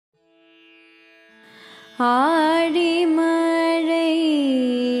ஆழிமழை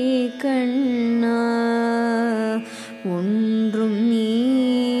கண்ணா ஒன்றும் நீ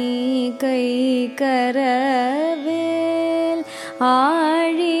கை கரவேல்.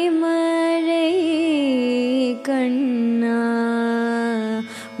 ஆழிமழை கண்ணா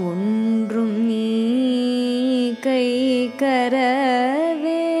ஒன்றும் நீ கை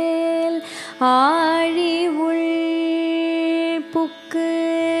கரவேல். ஆழி உள் புக்கு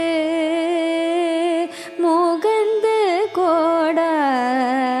முகந்து கோடார்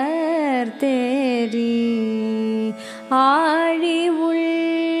தேரி. ஆழி உள்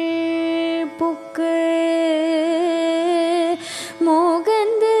புக்கு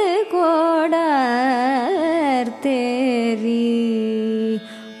முகந்து கோடார் தேரி.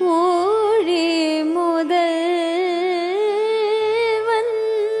 ஊழி முதல்வன்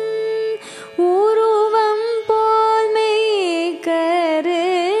உருவம் போல்மை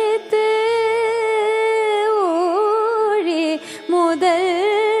கருத்து. ஊழி முதல்வன்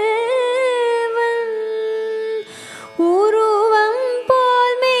உருவம்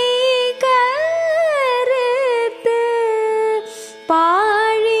போல்மை கருத்து.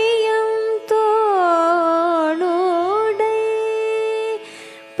 பாழியம் தோளுடை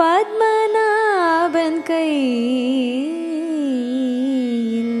பத்மநாபன் கையில்.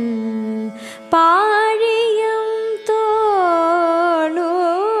 பாழியம் தோளுடை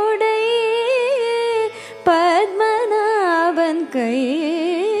பத்மநாபன் கையில்.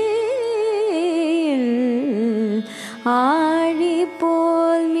 ஆழி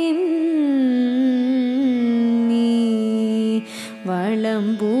போல் மின்னி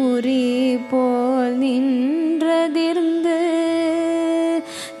வளம்பூரி போல் நின்றதிர்ந்து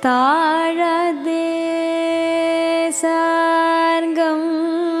தாழ்